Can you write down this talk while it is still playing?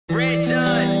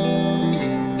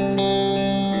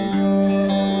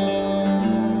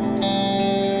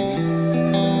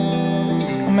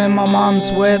in my mom's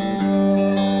whip.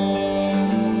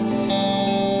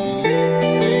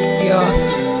 Yeah.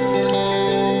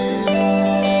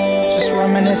 Just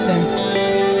reminiscing.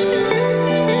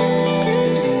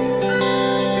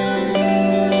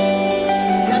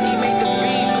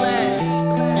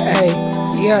 Hey,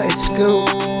 yeah, it's Scoot.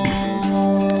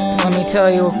 Let me tell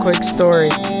you a quick story.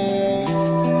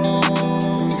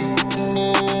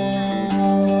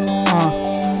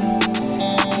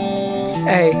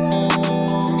 Hey,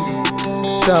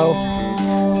 so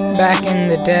back in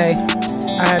the day,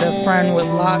 I had a friend with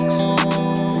locks.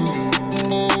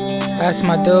 That's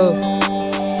my dude.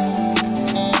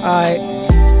 Alright,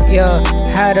 yeah,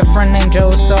 had a friend named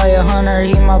Josiah Hunter.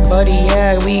 He my buddy,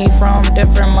 yeah. We from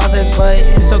different mothers, but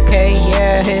it's okay.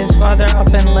 Yeah, his father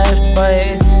up and left, but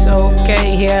it's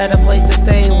okay. He had a place to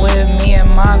stay with me and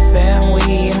my fam.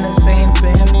 We in the same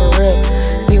fam for real.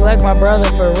 He like my brother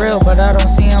for real, but I don't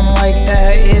see him like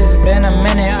that. It's been a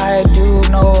minute, I do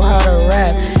know how to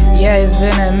rap. Yeah, it's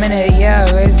been a minute, yeah,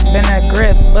 it's been a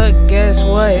grip. But guess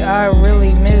what, I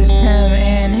really miss him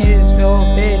and his old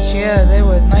bitch. Yeah, they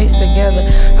were nice together.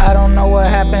 I don't know what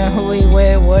happened, who he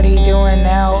with, what he doing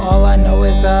now. All I know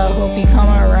is I hope he come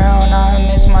around.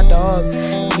 I miss my dog,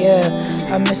 yeah,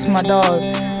 I miss my dog.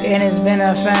 And it's been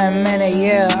a fine minute,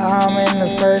 yeah, I'm in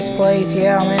the first place,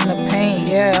 yeah, I'm in the paint,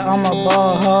 yeah, I'm a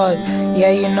ball hog.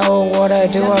 Yeah, you know what I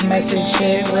do, I message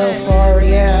shit real far,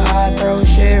 yeah, I throw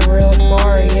shit real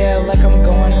far, yeah, like I'm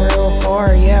going real far,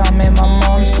 yeah, I'm in my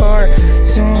mom's car.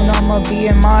 Soon I'ma be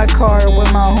in my car with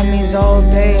my homies all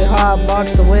day, hot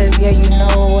box the whip, yeah, you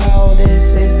know how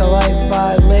this is the life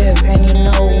I live, and you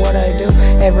know what I do,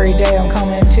 every day I'm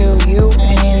coming to you,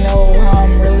 and you know how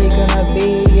I'm really gonna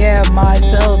be, yeah,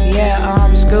 myself. Yeah,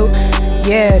 I'm Scoot.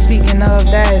 Yeah, speaking of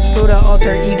that, Scoot a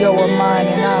alter ego of mine,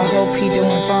 and I hope he doing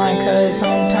fine, cause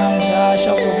sometimes I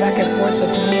shuffle back and forth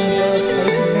between the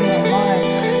places in my mind.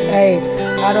 Hey,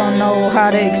 I don't know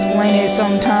how to explain it.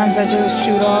 Sometimes I just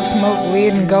shoot off, smoke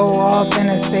weed, and go off in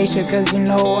a spaceship, cause you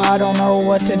know I don't know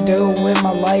what to do with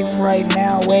my life right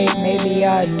now. Wait, maybe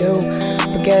I do.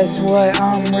 But guess what?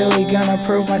 I'm really gonna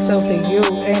prove myself to you.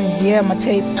 And yeah, my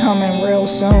tape coming real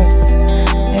soon.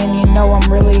 And you know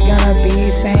I'm really gonna be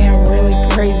saying really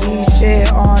crazy shit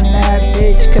on that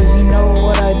bitch, cause you know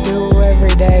what I do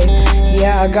every day.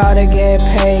 Yeah, I gotta get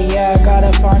paid, yeah, I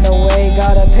gotta find a way,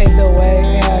 gotta pave the way.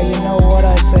 Yeah, you know what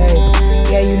I say.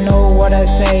 Yeah, you know what I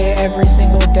say every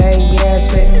single day. Yeah,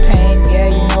 spitting pain, yeah,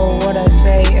 you know what I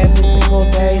say every single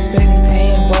day, spitting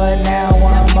pain, but now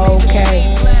I'm okay.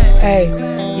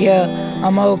 Hey, yeah,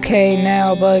 I'm okay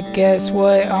now, but guess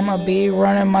what? I'ma be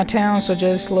running my town, so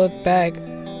just look back.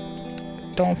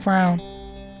 Don't frown.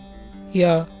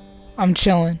 Yeah, I'm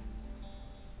chillin'.